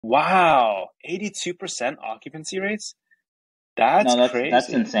Wow, 82% occupancy rates? That's No, that's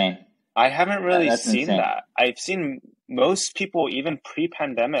crazy. insane. I haven't really That's seen insane. that. I've seen most people, even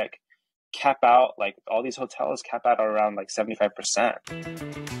pre-pandemic, cap out, like all these hotels cap out around like 75%.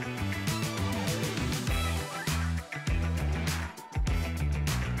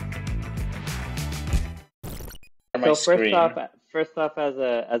 On my So first off, screen.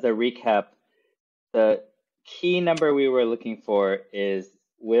 as a recap, the key number we were looking for is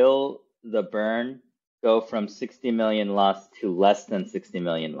will the burn go from 60 million loss to less than 60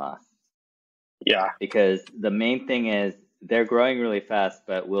 million loss? Yeah. Because the main thing is they're growing really fast,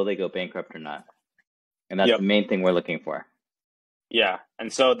 but will they go bankrupt or not? And that's Yep. the main thing we're looking for. Yeah.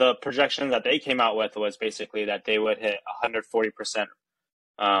 And so the projection that they came out with was basically that they would hit 140%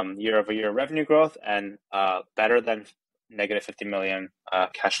 year over year revenue growth and better than negative 50 million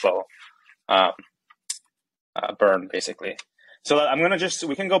cash flow um, burn, basically. So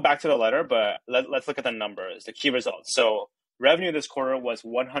we can go back to the letter, but let's look at the numbers, the key results. So revenue this quarter was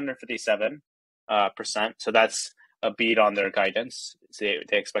 157%. So that's a beat on their guidance. So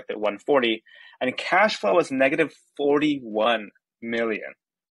they expected 140, and cash flow was negative 41 million.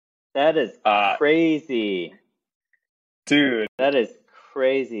 That is Uh, crazy. dude. That is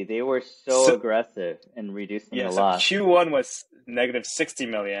crazy. They were so So aggressive in reducing yeah, the so loss. Q1 was negative 60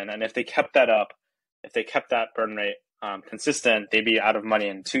 million, and if they kept that up, if they kept that burn rate consistent, they'd be out of money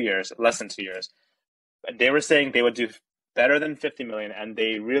in 2 years, less than 2 years. They were saying they would do better than 50 million, and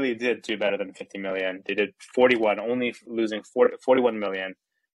they really did do better than 50 million. They did 41, only losing 41 million.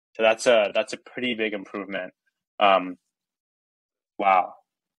 So that's a pretty big improvement. Wow.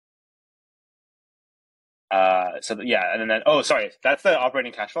 Yeah, and then oh, sorry, that's the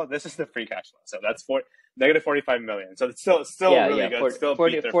operating cash flow. This is the free cash flow. So that's negative 45 million. So it's still Yeah, really yeah. good. Still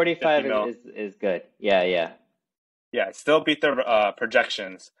beat their 50 45 mil. is good. Yeah, yeah. Yeah, still beat their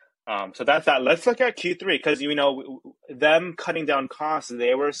projections. So that's that. Let's look at Q3 because them cutting down costs.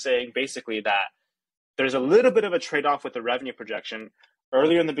 They were saying basically that there's a little bit of a trade-off with the revenue projection.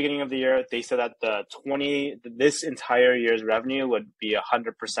 Earlier in the beginning of the year, they said that this entire year's revenue would be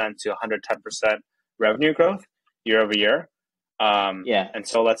 100% to 110% revenue growth year over year. Yeah. And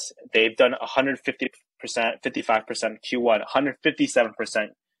so they've done 150%, 55% Q1, 157%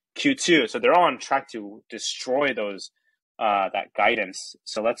 Q2. So they're all on track to destroy that guidance.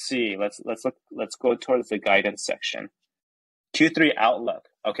 So let's see. Let's go towards the guidance section. Q3 outlook.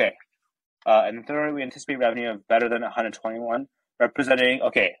 Okay. And third, we anticipate revenue of better than 121, representing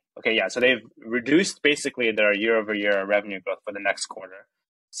yeah. So they've reduced basically their year-over-year revenue growth for the next quarter,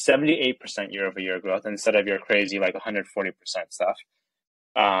 78% year-over-year growth instead of your crazy like 140% stuff.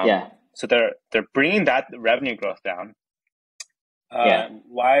 Yeah. So they're bringing that revenue growth down. Yeah.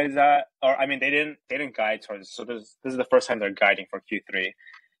 Why is that? Or I mean, they didn't guide towards this. So this is the first time they're guiding for Q3.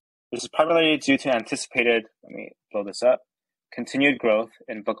 This is primarily due to anticipated. Let me blow this up. Continued growth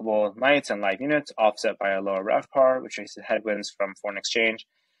in bookable nights and live units, offset by a lower RevPAR, which faces headwinds from foreign exchange,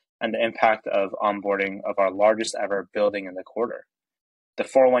 and the impact of onboarding of our largest ever building in the quarter. The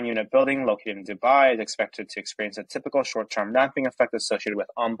 401 unit building located in Dubai is expected to experience a typical short-term ramping effect associated with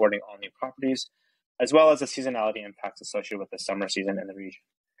onboarding all new properties, as well as the seasonality impacts associated with the summer season in the region.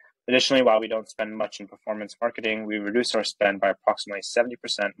 Additionally, while we don't spend much in performance marketing, we reduced our spend by approximately 70%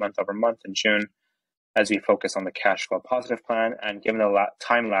 month over month in June as we focus on the cash flow positive plan, and given the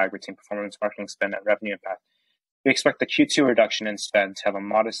time lag between performance marketing spend and revenue impact, we expect the Q2 reduction in spend to have a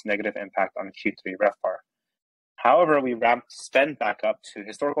modest negative impact on Q3 RevPAR. However, we ramped spend back up to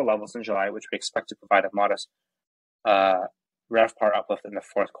historical levels in July, which we expect to provide a modest RevPAR uplift in the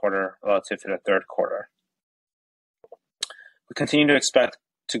fourth quarter relative to the third quarter. We continue to expect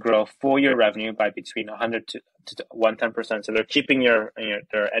to grow full year revenue by between 100 to 110%. So they're keeping their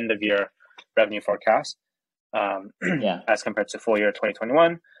end of year revenue forecast as compared to full year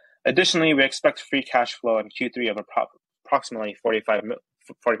 2021. Additionally, we expect free cash flow in Q3 of approximately 45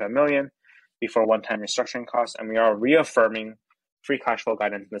 million before one-time restructuring costs, and we are reaffirming free cash flow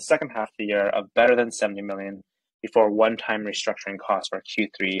guidance in the second half of the year of better than 70 million before one-time restructuring costs for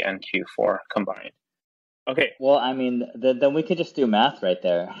Q3 and Q4 combined. Okay. Well, I mean, then we could just do math right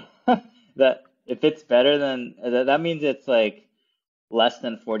there. That if it's better than that means it's like less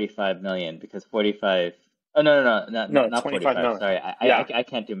than 45 million because 45. Oh no, not 25 45. million. Sorry, I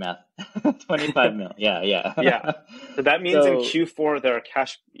can't do math. 25 mil. Yeah. Yeah. So that means in Q4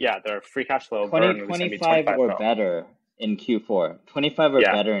 their free cash flow burn is going to be 25 or mil. better in Q4. 25 or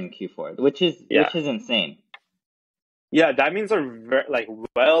better in Q4, which is insane. Yeah, that means they're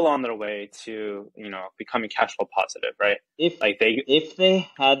well on their way to becoming cash flow positive, right? If they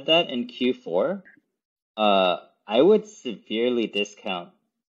had that in Q4, I would severely discount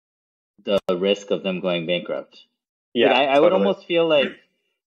the risk of them going bankrupt. Yeah, I would totally. almost feel like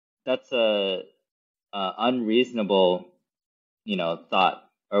that's a unreasonable, thought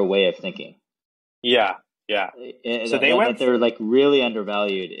or way of thinking. Yeah, yeah. So they That went. they're like really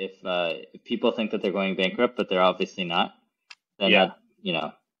undervalued if people think that they're going bankrupt, but they're obviously not. Then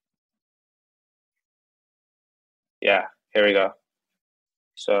Yeah, yeah. Here we go.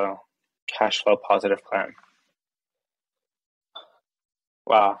 So cash flow positive plan.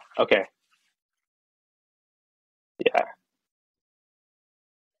 Wow. Okay. Yeah,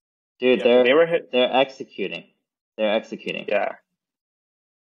 dude, yeah. They were hit. they're executing. They're executing. Yeah.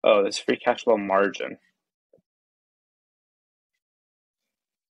 Oh, this free cash flow margin.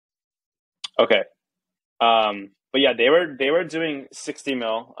 Okay. But yeah, they were doing 60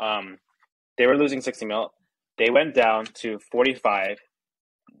 mil. They were losing 60 mil. They went down to 45.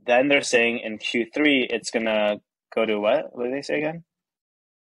 Then they're saying in Q3 it's gonna go to what? What did they say again?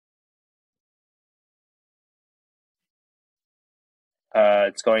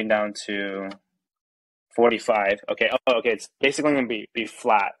 It's going down to 45. Okay. Oh, okay. It's basically going to be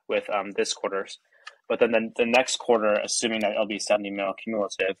flat with this quarter's, but then the next quarter, assuming that it'll be 70 mil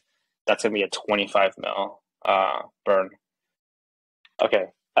cumulative, that's going to be a 25 mil burn. Okay.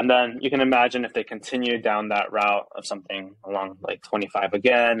 And then you can imagine if they continue down that route of something along like 25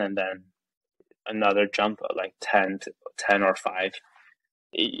 again, and then another jump of like 10 or 5.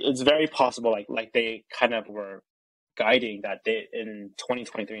 It's very possible, like they kind of were guiding that they in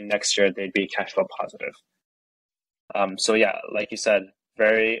 2023 next year they'd be cash flow positive. So yeah, like you said,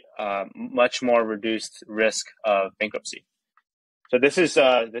 very much more reduced risk of bankruptcy. So this is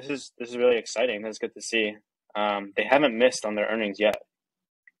really exciting. That's good to see. They haven't missed on their earnings yet.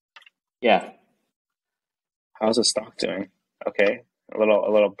 Yeah. How's the stock doing? Okay, a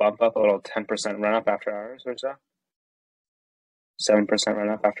little bump up, a little 10% run up after hours or so. 7% run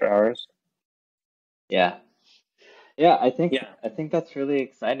up after hours. Yeah. Yeah, Yeah. I think that's really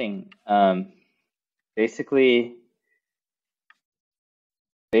exciting. Basically,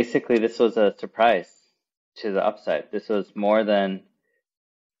 this was a surprise to the upside. This was more than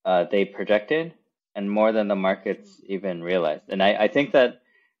they projected and more than the markets even realized. And I think that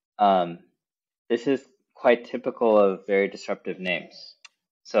this is quite typical of very disruptive names.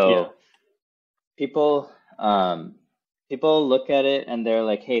 So Yeah. people look at it and they're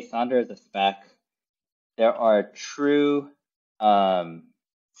like, hey, Sonder is a SPAC. There are true scammy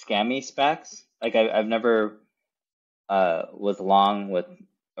SPACs. Like I've never was long with,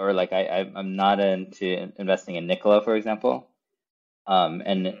 or like I'm not into investing in Nikola, for example.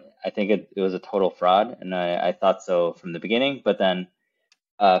 And I think it was a total fraud, and I thought so from the beginning. But then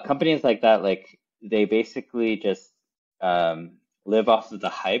companies like that, like they basically just live off of the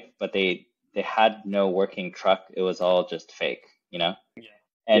hype, but they had no working truck. It was all just fake, you know? Yeah.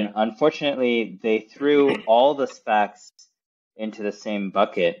 And Yeah. unfortunately, they threw all the SPACs into the same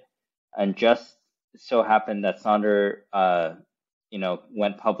bucket, and just so happened that Sonder,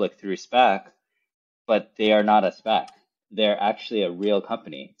 went public through SPAC, but they are not a SPAC. They're actually a real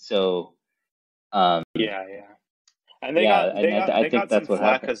company. So, Yeah. Yeah. And yeah, and I they think got some that's what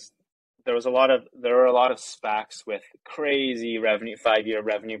flack happened. because there were a lot of SPACs with crazy revenue 5-year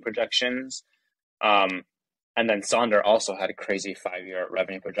revenue projections. And then Sonder also had crazy 5-year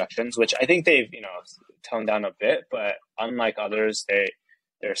revenue projections, which I think they've toned down a bit. But unlike others,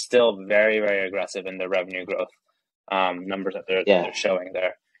 they're still very, very aggressive in the revenue growth numbers that they're showing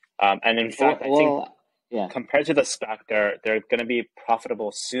there. And in fact, I think Yeah. compared to the SPAC, they're going to be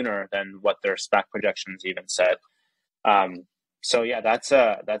profitable sooner than what their SPAC projections even said. So yeah, that's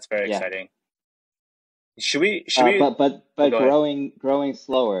very Yeah. exciting. Should we? But Go ahead. growing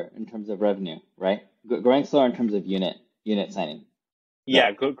slower in terms of revenue, right? Growing slower in terms of unit signing.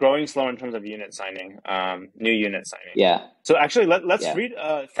 Yeah, growing slower in terms of unit signing, new unit signing. Yeah. So actually, let's read.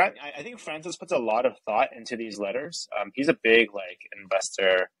 I think Francis puts a lot of thought into these letters. He's a big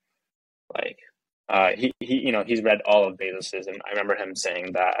investor. He's read all of Bezos's, and I remember him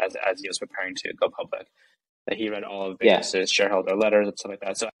saying that as he was preparing to go public, that he read all of Bezos's shareholder letters and stuff like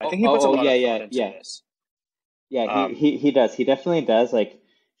that. So I think he puts a lot of thought into this. Yeah, he does. He definitely does. Like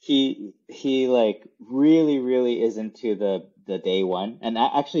he like really is into the day one. And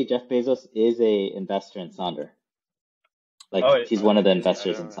actually, Jeff Bezos is a investor in Sonder. Like he's one of the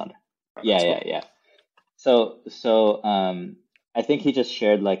investors in Sonder. Yeah. So I think he just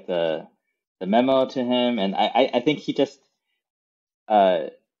shared like the memo to him, and I think he just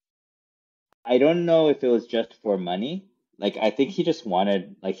I don't know if it was just for money. Like I think he just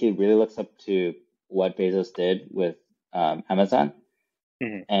wanted, like he really looks up to what Bezos did with Amazon.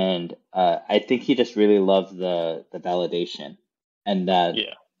 And I think he just really loved the validation, and that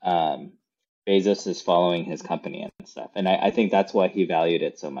Bezos is following his company and stuff. And I think that's why he valued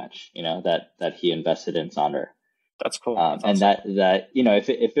it so much, that he invested in Sonder. That's cool. That's and awesome. that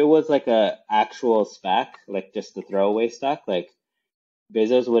if it was like a actual SPAC, like just the throwaway stock, like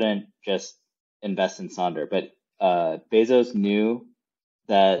Bezos wouldn't just invest in Sonder, but Bezos knew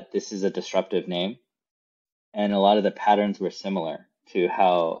that this is a disruptive name, and a lot of the patterns were similar to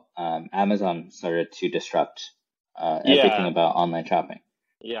how Amazon started to disrupt everything about online shopping.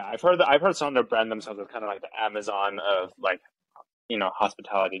 Yeah, I've heard Sonder brand themselves as kind of like the Amazon of like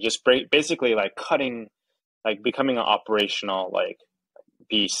hospitality, just basically like becoming an operational like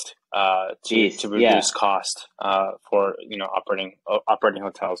beast to Yeah, reduce cost for operating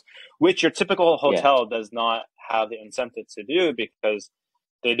hotels, which your typical yeah, hotel does not have the incentive to do because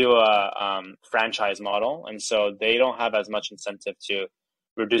they do a franchise model, and so they don't have as much incentive to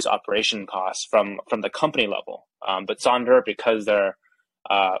reduce operation costs from the company level. But Sonder, because they're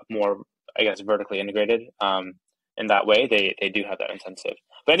more, I guess, vertically integrated in that way, they do have that incentive.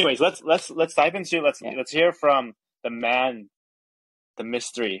 But anyways, let's dive into yeah, let's hear from the man, the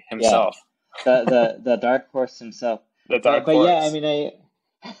mystery yeah. himself, The dark horse himself. the dark But yeah, I horse. mean, okay.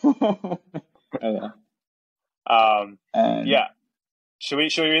 Yeah, should we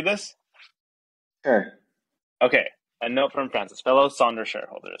read this? Sure. Okay. A note from Francis, fellow Sonder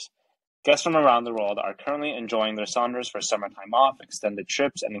shareholders. Guests from around the world are currently enjoying their Sonders for summertime off, extended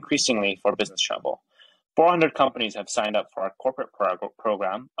trips, and increasingly for business travel. 400 companies have signed up for our corporate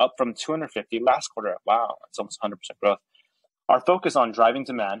program, up from 250 last quarter. Wow, that's almost 100% growth. Our focus on driving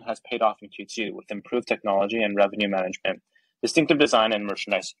demand has paid off in Q2 with improved technology and revenue management, distinctive design and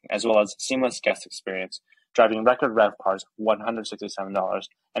merchandising, as well as seamless guest experience, driving record RevPARs $167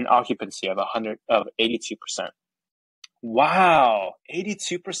 and occupancy of 82%. Wow,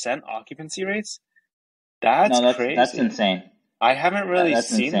 82% occupancy rates? That's No, that's crazy. insane. I haven't really That's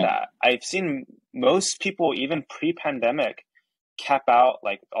seen insane. that. I've seen most people, even pre-pandemic, cap out,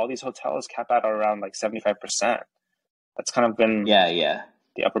 like all these hotels cap out around like 75%. That's kind of been Yeah, yeah.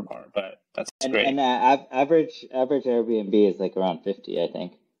 the upper bar, but that's And great. average Airbnb is like around 50, I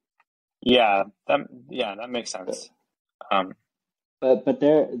think. Yeah, that makes But sense. Um, but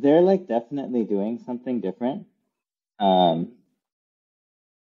they're like definitely doing something different. Um,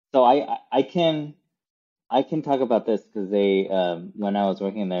 so I can talk about this because they when I was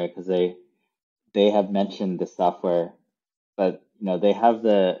working there, because they have mentioned the software, but they have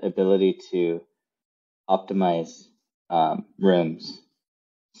the ability to optimize rooms.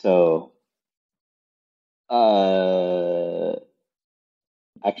 So yeah,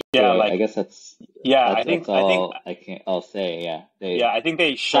 actually, I like guess yeah, that's all I'll say. Yeah, I think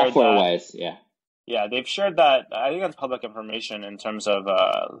they shared software that. wise, yeah. Yeah, they've shared that. I think that's public information in terms of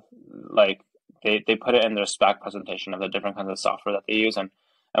like they put it in their SPAC presentation of the different kinds of software that they use, and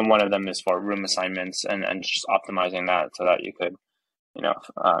one of them is for room assignments and just optimizing that so that you could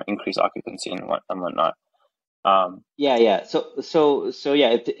increase occupancy and whatnot. Yeah, yeah. So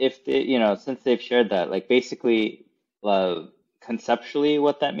yeah, if the, since they've shared that, like basically, conceptually,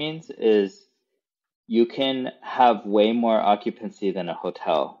 what that means is you can have way more occupancy than a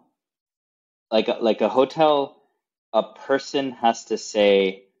hotel. Like a hotel, a person has to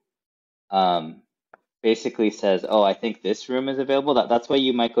say, basically says, "Oh, I think this room is available." That's why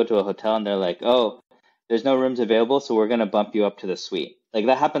you might go to a hotel and they're like, "Oh, there's no rooms available, so we're gonna bump you up to the suite." Like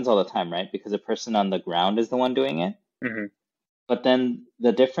that happens all the time, right? Because the person on the ground is the one doing it. Hmm. But then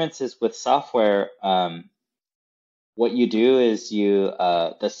the difference is with software, what you do is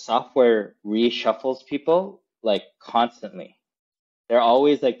the software reshuffles people like constantly. They're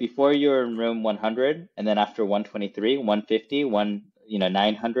always like before you're in room 100, and then after 123, 150,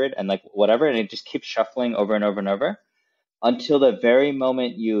 900, and like whatever, and it just keeps shuffling over and over and over until the very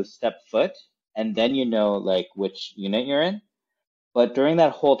moment you step foot, and then you know like which unit you're in. But during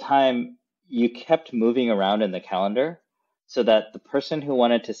that whole time, you kept moving around in the calendar so that the person who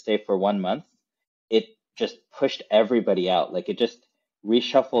wanted to stay for 1 month, it just pushed everybody out. Like it just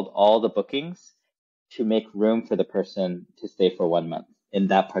reshuffled all the bookings to make room for the person to stay for 1 month in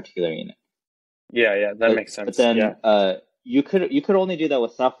that particular unit. Yeah, that makes But sense. Yeah, then you could only do that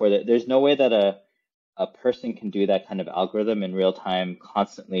with software. There's no way that a person can do that kind of algorithm in real time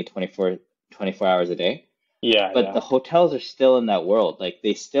constantly 24 hours a day. But yeah, the hotels are still in that world. Like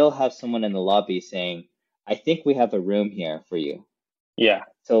they still have someone in the lobby saying, "I think we have a room here for you." yeah,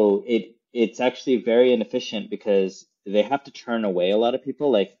 So it's actually very inefficient because they have to turn away a lot of people.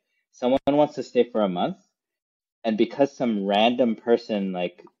 Like someone wants to stay for a month, and because some random person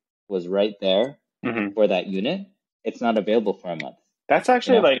like was right there hmm for that unit, it's not available for a month. That's you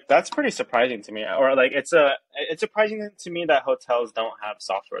actually know? like that's pretty surprising to me. Or like it's surprising to me that hotels don't have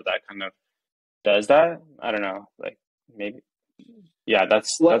software that kind of does that. I don't know. Like maybe yeah,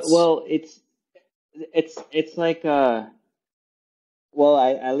 that's Well, it's like well,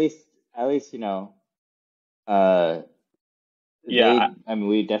 at least uh yeah, I mean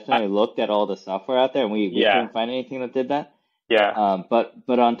we I definitely looked at all the software out there and we yeah, couldn't find anything that did that. yeah,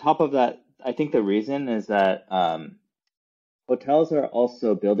 But on top of that, I think the reason is that hotels are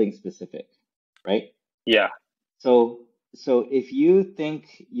also building specific, right? yeah. So so if you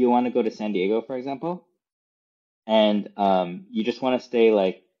think you want to go to San Diego, for example, and you just want to stay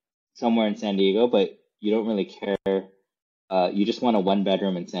like somewhere in San Diego, but you don't really care, you just want a one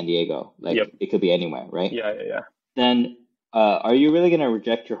bedroom in San Diego, Yep. like it could be anywhere, right? Yeah, yeah, yeah. Then are you really going to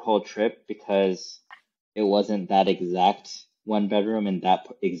reject your whole trip because it wasn't that exact one bedroom in that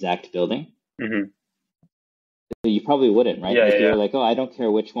exact building? Hmm. You probably wouldn't, right? Yeah, yeah, Like you're yeah. like, oh, I don't care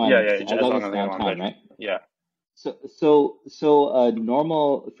which Yeah, one, yeah, as as long long as as it's I get one downtown, bedroom. right? Yeah. So a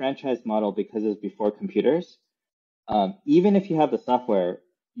normal franchise model, because it's before computers, even if you have the software,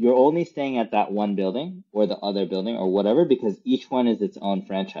 you're only staying at that one building or the other building or whatever because each one is its own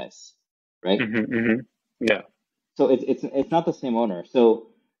franchise, right? Hmm. Hmm. Yeah. So it's not the same owner. So,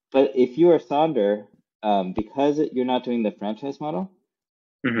 but if you are Sonder, because you're not doing the franchise model,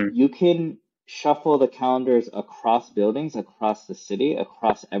 Hmm. you can shuffle the calendars across buildings, across the city,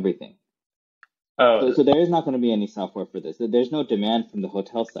 across everything. Oh, So there is not going to be any software for this. There's no demand from the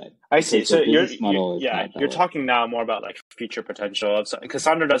hotel side I see. because So their business model is yeah, not that you're way. talking now more about like future potential of because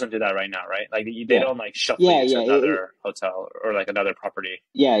Sonder doesn't do that right now, right? Like they Yeah, don't like shuffle yeah, you to yeah. another hotel or like another property.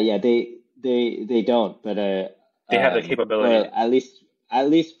 Yeah. They don't, but They have the capability. or at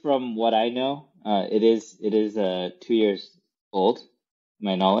least from what I know, it is 2 years old,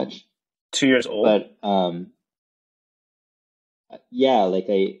 my knowledge. 2 years old. But yeah, like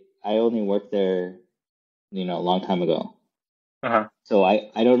I only worked there, a long time ago. Uh-huh. So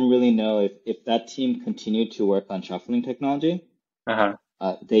I don't really know if that team continued to work on shuffling technology, Uh-huh.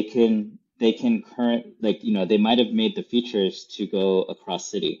 they can current like they might have made the features to go across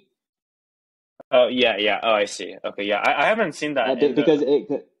city. Oh yeah, yeah. Oh, I see. Okay, yeah. I haven't seen that in the Because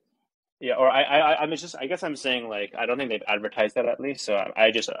it yeah, or I'm just I guess I'm saying like I don't think they've advertised that at least. So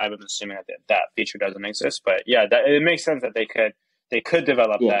I'm assuming that that feature doesn't exist. But yeah, that it makes sense that they could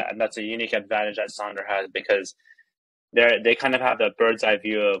develop yeah. that, and that's a unique advantage that Sonder has because they kind of have the bird's eye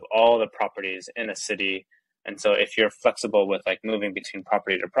view of all the properties in a city. And so if you're flexible with like moving between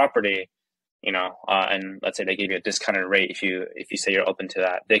property to property, and let's say they give you a discounted rate if you say you're open to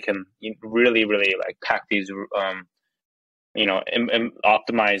that, they can really really like pack these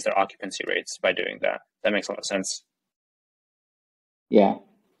optimize their occupancy rates by doing that. That makes a lot of sense. Yeah.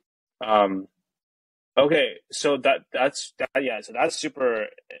 Um, okay, so yeah, so that's super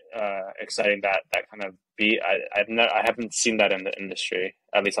exciting. That kind of I haven't seen that in the industry,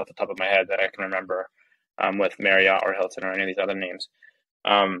 at least off the top of my head that I can remember, with Marriott or Hilton or any of these other names.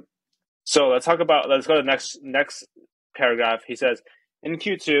 Um, so let's go to the next paragraph. He says in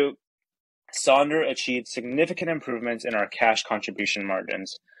Q2, Sonder achieved significant improvements in our cash contribution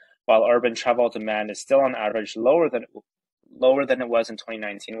margins, while urban travel demand is still on average lower than it was in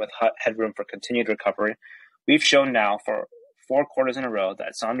 2019 with headroom for continued recovery. We've shown now for 4 quarters in a row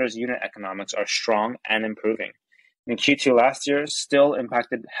that Sonder's unit economics are strong and improving. In Q2 last year, still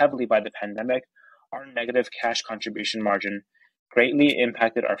impacted heavily by the pandemic, our negative cash contribution margin greatly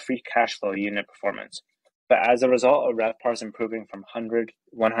impacted our free cash flow unit performance. But as a result of RevPAR's improving from 100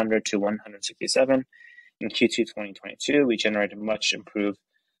 to 167 in Q2 2022, we generated much improved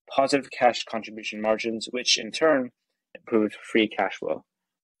positive cash contribution margins, which in turn improved free cash flow.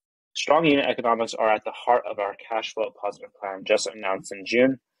 Strong unit economics are at the heart of our cash flow positive plan just announced in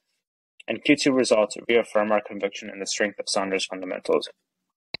June, and Q2 results reaffirm our conviction in the strength of Sonder's fundamentals.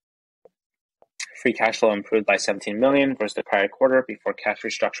 Free cash flow improved by 17 million versus the prior quarter before cash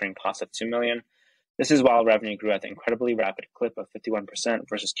restructuring costs of 2 million. This is while revenue grew at the incredibly rapid clip of 51%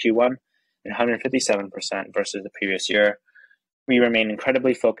 versus Q1 and 157% versus the previous year. We remain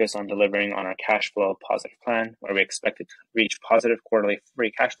incredibly focused on delivering on our cash flow positive plan, where we expect to reach positive quarterly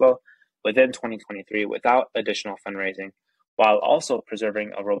free cash flow within 2023 without additional fundraising, while also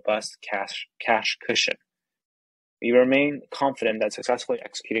preserving a robust cash cushion. We remain confident that successfully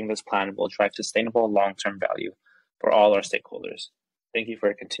executing this plan will drive sustainable long-term value for all our stakeholders. Thank you for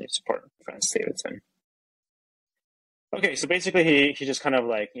your continued support, Francis Davidson. Okay, so basically he just kind of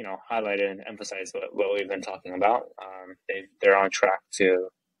like, highlighted and emphasized what we've been talking about. They're on track to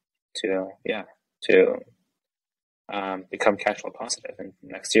become cash flow positive in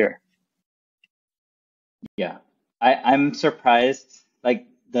next year. Yeah. I'm surprised. Like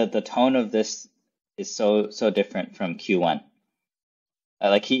the tone of this is so different from Q1.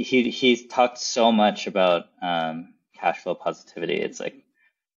 Like he's talked so much about cash flow positivity. It's like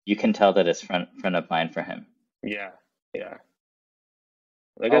you can tell that it's front of mind for him. Yeah, yeah.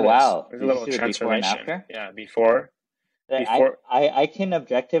 Look Oh at this. wow! There's a Did you little see the before and transformation. after? Yeah, before, I, before. I can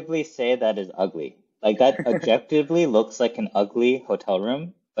objectively say that is ugly. Like that objectively looks like an ugly hotel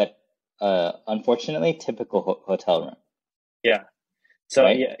room, but unfortunately, typical hotel room, Yeah. So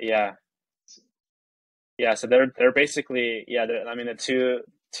right? yeah. So they're basically I mean the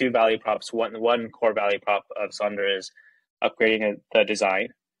two value props. One core value prop of Sonder is upgrading the design,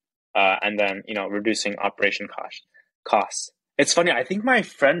 and then reducing operation costs. It's funny. I think my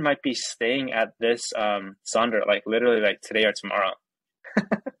friend might be staying at this Sonder like literally like today or tomorrow.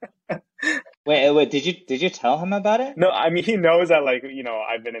 Wait. Did you tell him about it? No, I mean he knows that like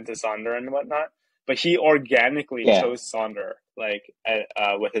I've been into Sonder and whatnot, but he organically Yeah. chose Sonder like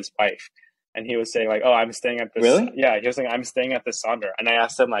with his wife, and he was saying like, "Oh, I'm staying at this." Really? Yeah, he was saying, "I'm staying at this Sonder," and I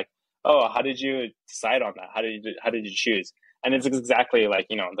asked him like, "Oh, how did you decide on that? How did you choose?" And it's exactly like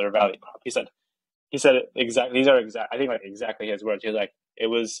their value prop. He said exactly these are exact. I think like exactly his words. He was like, "It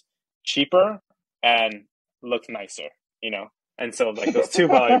was cheaper and looked nicer," you know. And so like those two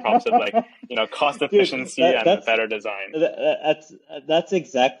value props of like cost Dude, efficiency and better design. that's that's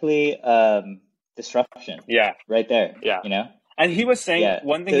exactly disruption Yeah, right there, yeah. you know? And he was saying Yeah,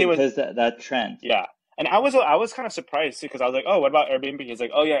 one thing he was because that trend. yeah. And I was kind of surprised too because I was like, oh, what about Airbnb? He's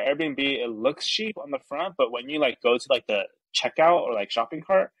like, oh yeah, Airbnb it looks cheap on the front, but when you like go to like the checkout or like shopping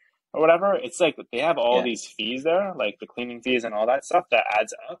cart or whatever, it's like they have all Yeah, these fees there, like the cleaning fees and all that stuff that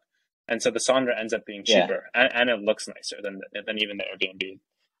adds up. And so the Sonder ends up being yeah, cheaper and it looks nicer than even the Airbnb.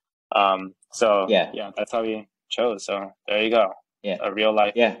 So yeah, yeah, that's how we chose. So there you go, yeah, a real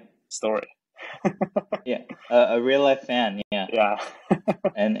life yeah, story. yeah. A real life fan, yeah. Yeah,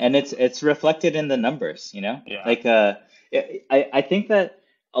 And it's reflected in the numbers, you know? yeah. Like yeah, I think that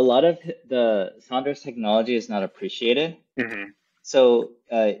a lot of the Saunders technology is not appreciated. Hmm. So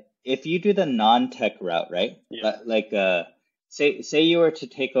if you do the non-tech route, right? Yeah, Like say you were to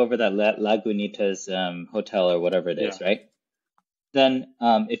take over that Lagunitas hotel or whatever it yeah, is, right? Then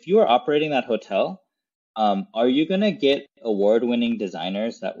if you are operating that hotel, are you gonna get award-winning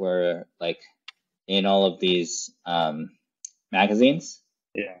designers that were like in all of these magazines?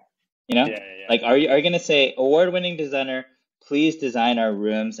 yeah, You know, yeah, yeah, like are you gonna say award-winning designer, please design our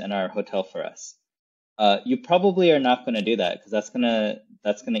rooms and our hotel for us? You probably are not going to do that because that's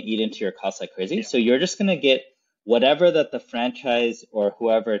gonna eat into your costs like crazy. yeah, So you're just gonna get whatever that the franchise or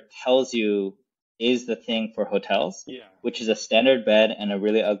whoever tells you is the thing for hotels, yeah, which is a standard bed and a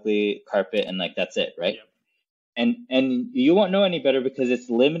really ugly carpet, and like that's it, right? yeah, And you won't know any better because it's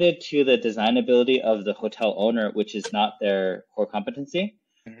limited to the design ability of the hotel owner, which is not their core competency.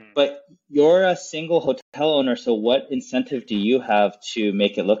 hmm, But you're a single hotel owner, so what incentive do you have to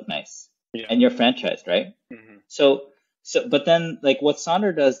make it look nice? yeah, And you're franchised, right? hmm, So, but then like what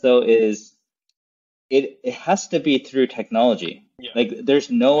Sonder does though is it has to be through technology. yeah, Like there's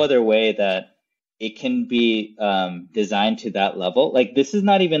no other way that it can be designed to that level. Like this is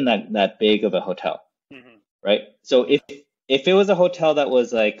not even that big of a hotel, hmm, right? So yeah, if it was a hotel that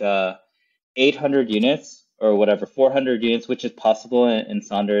was like 800 units or whatever, 400 units, which is possible in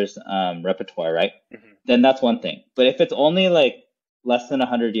Sonder's repertoire, right? hmm, Then that's one thing. But if it's only like less than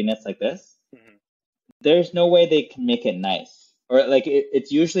 100 units like this, hmm, there's no way they can make it nice, or like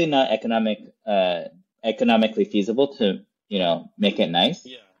it's usually not economically feasible to make it nice,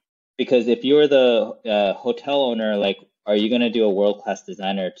 yeah, because if you're the hotel owner, like are you going to do a world-class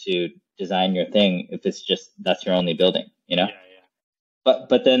designer to design your thing if it's just that's your only building, you know? yeah, yeah,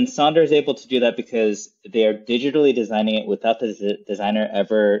 But then Sonder is able to do that because they are digitally designing it without the designer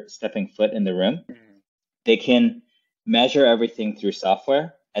ever stepping foot in the room. hmm, They can measure everything through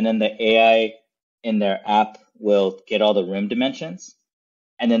software, and then the AI in their app will get all the room dimensions,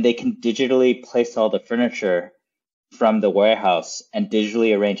 and then they can digitally place all the furniture from the warehouse and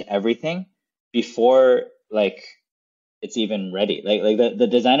digitally arrange everything before like it's even ready. Like the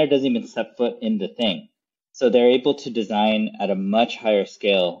designer doesn't even step foot in the thing. So they're able to design at a much higher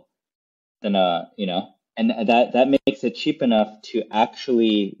scale than and that makes it cheap enough to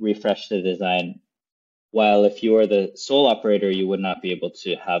actually refresh the design. While if you are the sole operator, you would not be able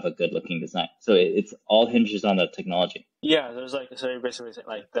to have a good looking design. So it's all hinges on the technology. yeah. There's like so you're basically saying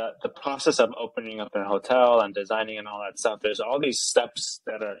like the process of opening up a hotel and designing and all that stuff. There's all these steps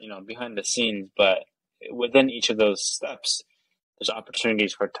that are behind the scenes, but within each of those steps, there's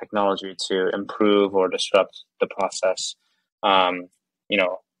opportunities for technology to improve or disrupt the process. Um, you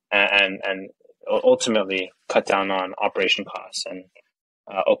know, and ultimately cut down on operation costs and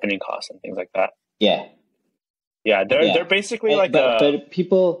opening costs and things like that. Yeah. Yeah, they're basically like but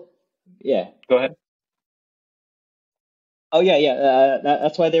people, yeah. Go ahead. Oh yeah.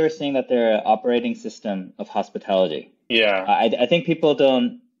 That's why they were saying that they're an operating system of hospitality. Yeah. I think people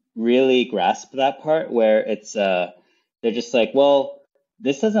don't really grasp that part where it's they're just like, well,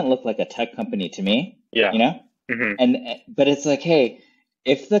 this doesn't look like a tech company to me. Yeah. You know? But it's like, hey,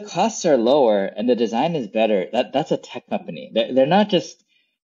 if the costs are lower and the design is better, that's a tech company. They're not just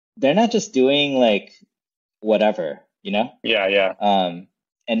doing like whatever, you know? Yeah.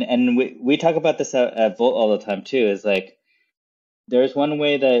 And we talk about this at Volt all the time too, is like there's one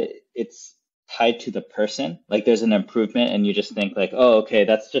way that it's tied to the person, like there's an improvement and you just think like, oh, okay,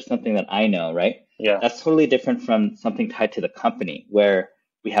 that's just something that I know, right? Yeah. That's totally different from something tied to the company where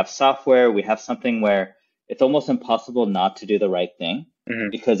we have software, we have something where it's almost impossible not to do the right thing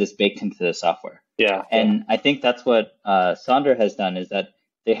because it's baked into the software. Yeah. And I think that's what Sonder has done, is that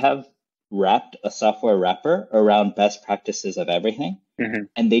they have wrapped a software wrapper around best practices of everything.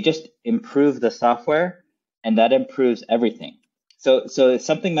 And they just improve the software and that improves everything. So if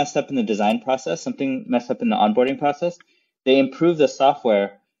something messed up in the design process, something messed up in the onboarding process, they improve the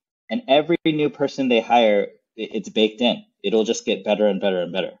software and every new person they hire, it's baked in. It'll just get better and better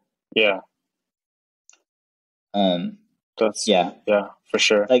and better. Yeah. That's for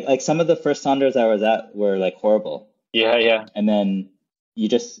sure. Like some of the first Sonders I was at were like horrible. Yeah. And then you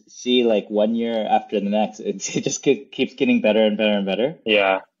just see like 1 year after the next, it just keeps getting better and better and better.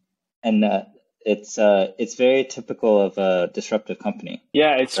 Yeah. And it's very typical of a disruptive company.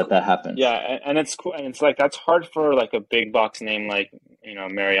 Yeah, it's that happens. Yeah, and it's cool, and it's like that's hard for like a big box name like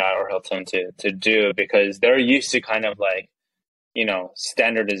Marriott or Hilton to do, because they're used to kind of like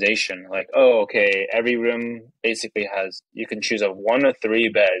standardization. Like, oh, okay, every room basically has, you can choose of 1 of 3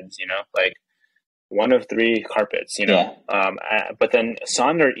 beds, like 1 of 3 carpets, but then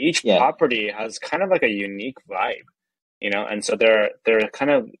Sonder, each property has kind of like a unique vibe. And so they're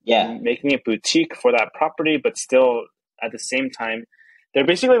kind of making it boutique for that property, but still at the same time, they're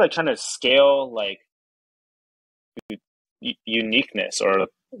basically like trying to scale like uniqueness, or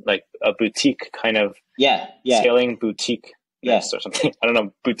like a boutique kind of scaling boutique or something. I don't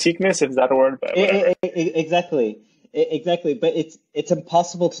know, boutiqueness, is that a word? But whatever. Exactly. But it's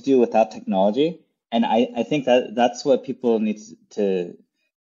impossible to do without technology, and I think that's what people need to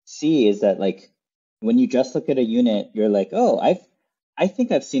see, is that like, when you just look at a unit, you're like, oh, I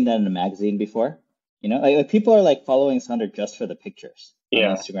think I've seen that in a magazine before. Like people are like following Sonder just for the pictures on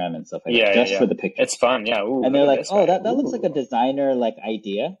Instagram and stuff like that, just for the pictures. It's fun, yeah. Ooh, and they're like, oh, that looks like a designer like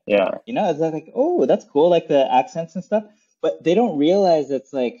idea. Yeah. It's like, oh, that's cool, like the accents and stuff. But they don't realize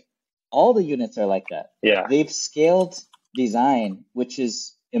it's like all the units are like that. Yeah. They've scaled design, which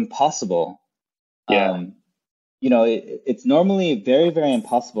is impossible. Yeah. It's normally very, very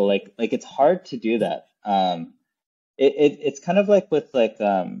impossible. Like it's hard to do that. It's kind of like with like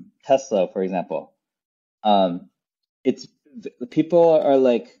Tesla, for example. It's people are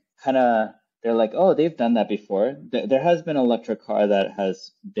like they're like, oh, they've done that before. There has been an electric car that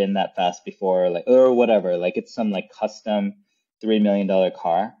has been that fast before, like, or whatever. Like it's some like custom $3 million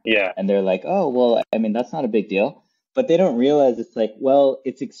car. Yeah. And they're like, oh, well, I mean, that's not a big deal. But they don't realize it's like, well,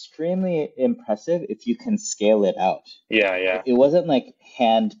 it's extremely impressive if you can scale it out. Yeah. It wasn't like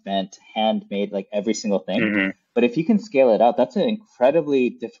handmade like every single thing. But if you can scale it out, that's an incredibly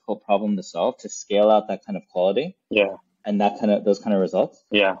difficult problem to solve, to scale out that kind of quality. Yeah. And those kind of results.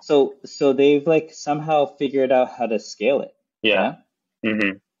 Yeah. So they've like somehow figured out how to scale it. Yeah.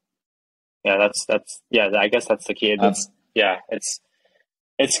 Yeah, that's I guess that's the key.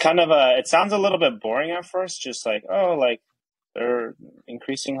 It's kind of it sounds a little bit boring at first, just like, oh, like they're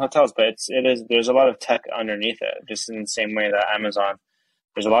increasing hotels, but there's a lot of tech underneath it, just in the same way that Amazon,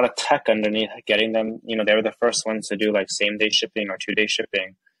 there's a lot of tech underneath getting them, they were the first ones to do like same day shipping or 2-day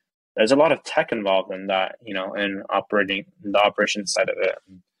shipping. There's a lot of tech involved in that, in operating the operations side of it.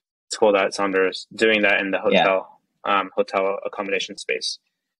 It's cool that Sonder is doing that in the hotel accommodation space.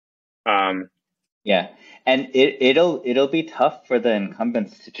 Yeah, and it'll be tough for the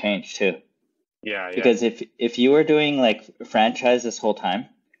incumbents to change too. Yeah. Because if you were doing like franchise this whole time,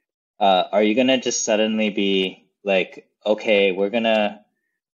 are you gonna just suddenly be like, okay, we're gonna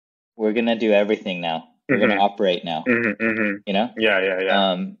do everything now. We're gonna operate now.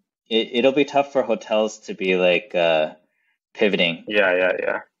 Yeah. It'll be tough for hotels to be like pivoting.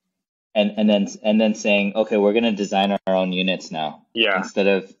 Yeah. And then saying, okay, we're gonna design our own units now. Yeah. Instead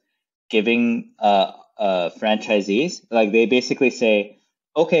of giving franchisees, like they basically say,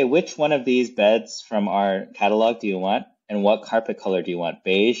 okay, which one of these beds from our catalog do you want, and what carpet color do you want,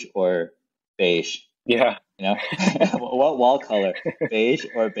 beige or beige. Yeah. You know, what wall color? Beige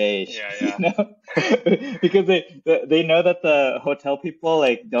or beige? Yeah. You know, because they know that the hotel people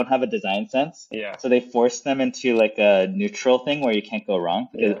like don't have a design sense, Yeah. so they force them into like a neutral thing where you can't go wrong,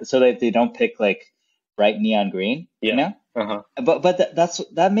 Yeah. so that they don't pick like bright neon green. Yeah. You know, Uh-huh. but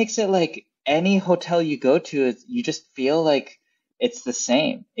that makes it like any hotel you go to, you just feel like it's the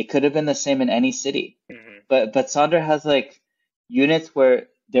same. It could have been the same in any city, but Sonder has like units where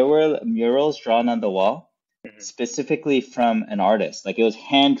there were murals drawn on the wall specifically from an artist. Like it was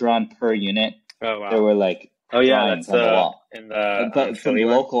hand drawn per unit. Oh wow. There were like drawings that's on the wall, in the but from Philly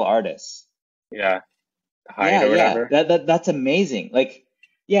one. local artists. Yeah. Hyde or whatever. That's amazing. Like,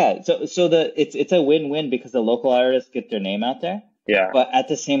 yeah, so it's a win-win because the local artists get their name out there. Yeah. But at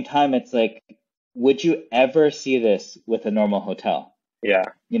the same time, it's like, would you ever see this with a normal hotel? Yeah.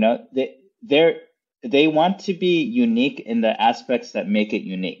 You know, they want to be unique in the aspects that make it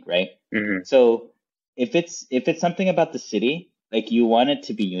unique, right? So if it's something about the city, like you want it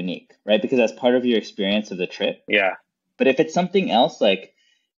to be unique, right? Because that's part of your experience of the trip. Yeah. But if it's something else, like,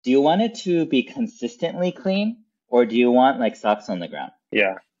 do you want it to be consistently clean, or do you want like socks on the ground?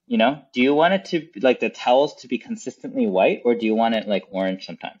 Yeah. You know, do you want it to like the towels to be consistently white, or do you want it like orange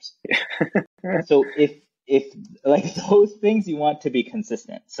sometimes? So if like those things you want to be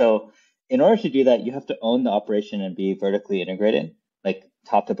consistent. So in order to do that, you have to own the operation and be vertically integrated, like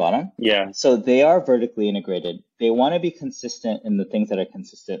top to bottom. Yeah. So they are vertically integrated. They want to be consistent in the things that are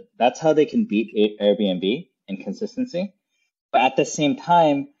consistent. That's how they can beat Airbnb in consistency. But at the same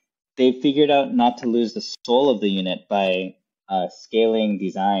time, they figured out not to lose the soul of the unit by scaling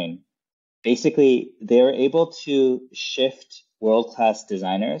design. Basically, they were able to shift world-class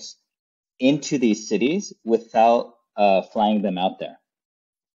designers into these cities without flying them out there,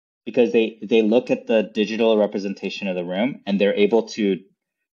 because they look at the digital representation of the room and they're able to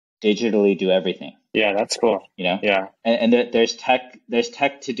digitally do everything. Yeah, that's cool. You know, yeah, and there's tech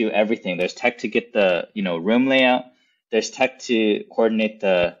to do everything. There's tech to get the room layout. There's tech to coordinate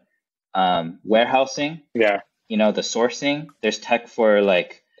the warehousing. Yeah, the sourcing. There's tech for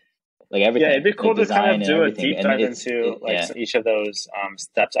like everything. Yeah, it'd be cool like to kind of do a deep dive into each of those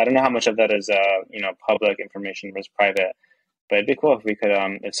steps. I don't know how much of that is public information versus private, but it'd be cool if we could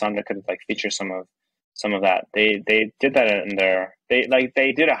if Sonder could like feature some of that. They did that in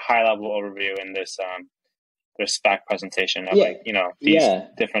they did a high level overview in this their spec presentation of these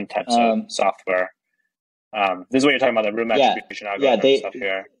different types of software. This is what you're talking about, the room attribution algorithm stuff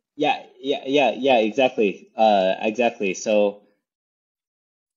here. Yeah, exactly. Exactly. So,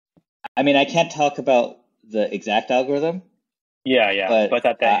 I mean, I can't talk about the exact algorithm. Yeah. But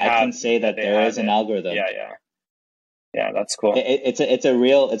that I can say that there is an algorithm. Yeah, that's cool. It's a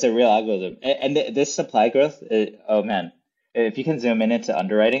real algorithm. And this supply growth, oh man, if you can zoom in into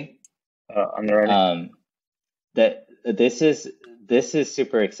underwriting. That this is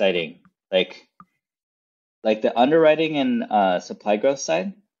super exciting. Like the underwriting and supply growth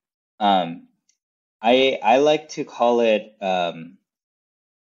side. I like to call it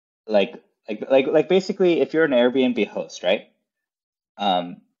like basically, if you're an Airbnb host, right?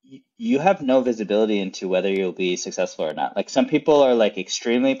 You have no visibility into whether you'll be successful or not. Like some people are like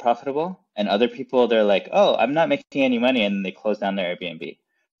extremely profitable, and other people they're like, oh, I'm not making any money, and they close down their Airbnb.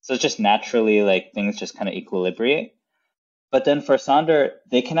 So it's just naturally like things just kind of equilibrate. But then for Sonder,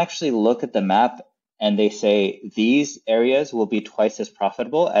 they can actually look at the map and they say these areas will be twice as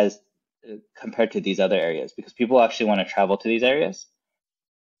profitable as compared to these other areas, because people actually want to travel to these areas.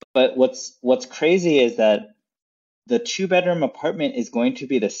 But what's crazy is that the 2-bedroom apartment is going to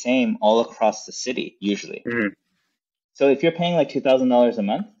be the same all across the city usually. So if you're paying like $2,000 a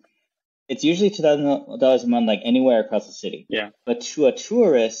month, it's usually $2,000 a month like anywhere across the city. Yeah. But to a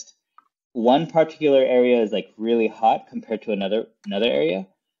tourist, one particular area is like really hot compared to another area,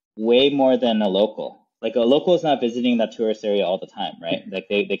 way more than a local. Like a local is not visiting that tourist area all the time, right? Like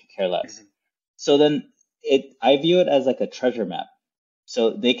they could care less. So then I view it as like a treasure map.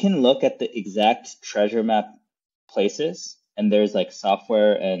 So they can look at the exact treasure map places, and there's like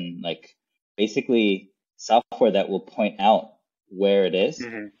software and like basically software that will point out where it is,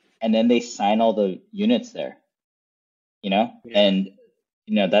 and then they sign all the units there. And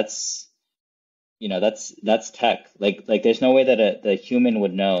that's tech. Like there's no way that the human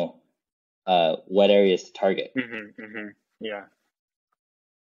would know what areas to target. Yeah.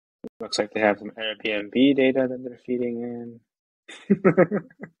 Looks like they have some Airbnb data that they're feeding in.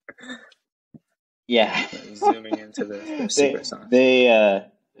 Yeah. Zooming into their secret sauce. They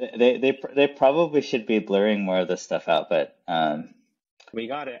probably should be blurring more of this stuff out, but we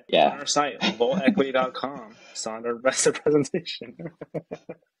got it on our site, voltequity.com. Sonder investor presentation.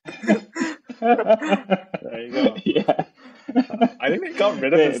 There you go. Yeah. I think they got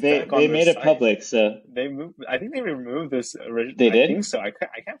rid of this deck on They their made it site. public, so They moved. I think they removed this. they I did. think so. I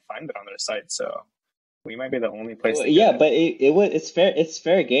can't find it on their site, so we might be the only place Well, to get yeah, it. but it's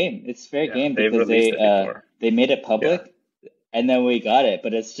fair game. It's fair Yeah, game they've because released it before. they made it Yeah. public and then we got it.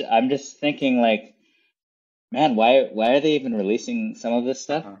 But I'm just thinking like, man, why are they even releasing some of this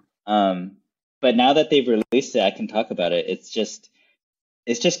stuff? But now that they've released it, I can talk about it. It's just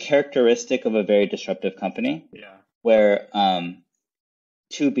characteristic of a very disruptive company. Yeah. Where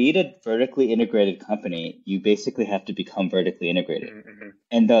to be a vertically integrated company, you basically have to become vertically integrated. Mm-hmm.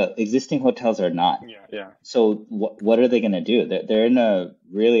 And the existing hotels are not. Yeah. So what are they going to do? They're in a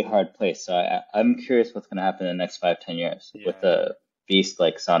really hard place. So I'm curious what's going to happen in the next 5-10 years with a beast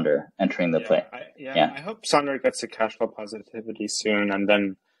like Sonder entering the play. I hope Sonder gets to cash flow positivity soon, and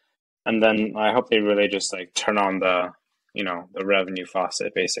then I hope they really just like turn on the revenue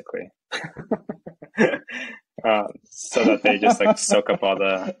faucet basically. So that they just like soak up all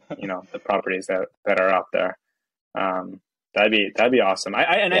the the properties that are out there. That'd be awesome.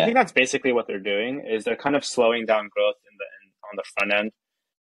 I think that's basically what they're doing is they're kind of slowing down growth on the front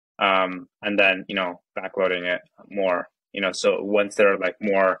end, and then backloading it more. So once they're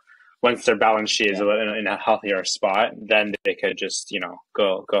once their balance sheet is in a healthier spot, then they could just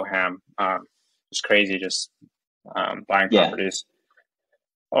go ham, just crazy, just buying properties.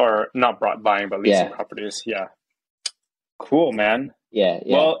 Or not buying, but leasing properties. Yeah. Cool, man. Yeah.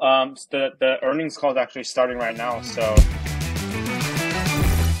 Well, the earnings call is actually starting right now, so